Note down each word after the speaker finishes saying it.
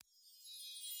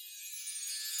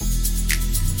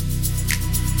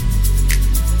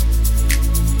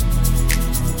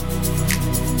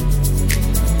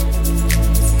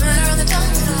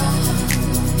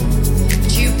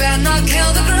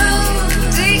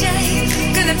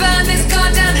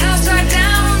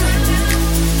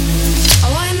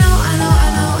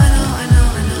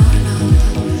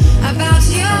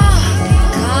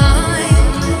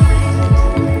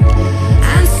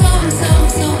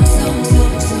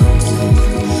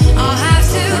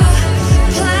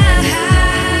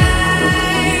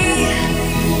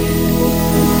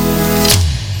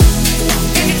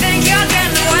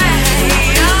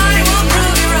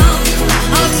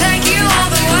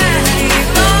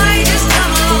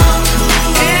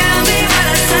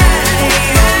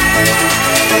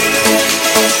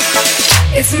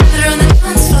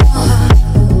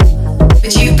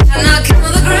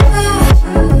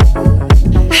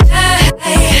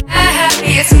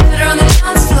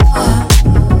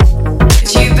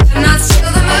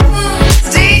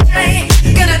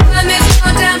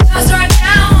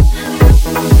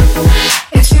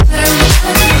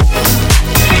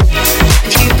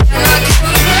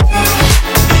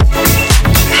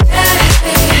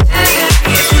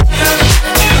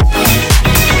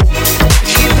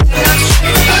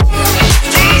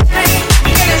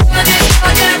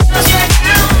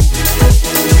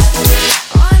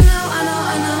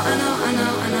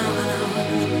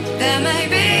There may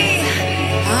be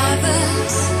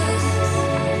others,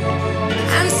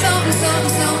 and so.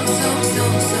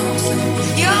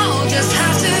 You'll just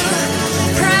have to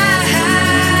pray.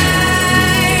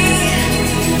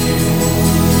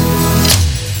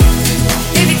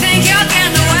 If you think you're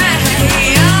getting away,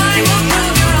 I will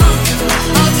prove you wrong.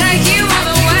 I'll take you all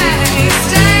the way.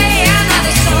 Stay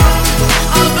another song.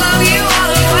 I'll blow you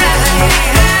all away.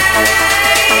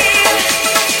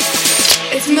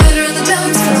 It's murder on the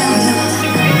dance floor,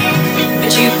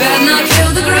 but you better not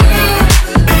kill the groove.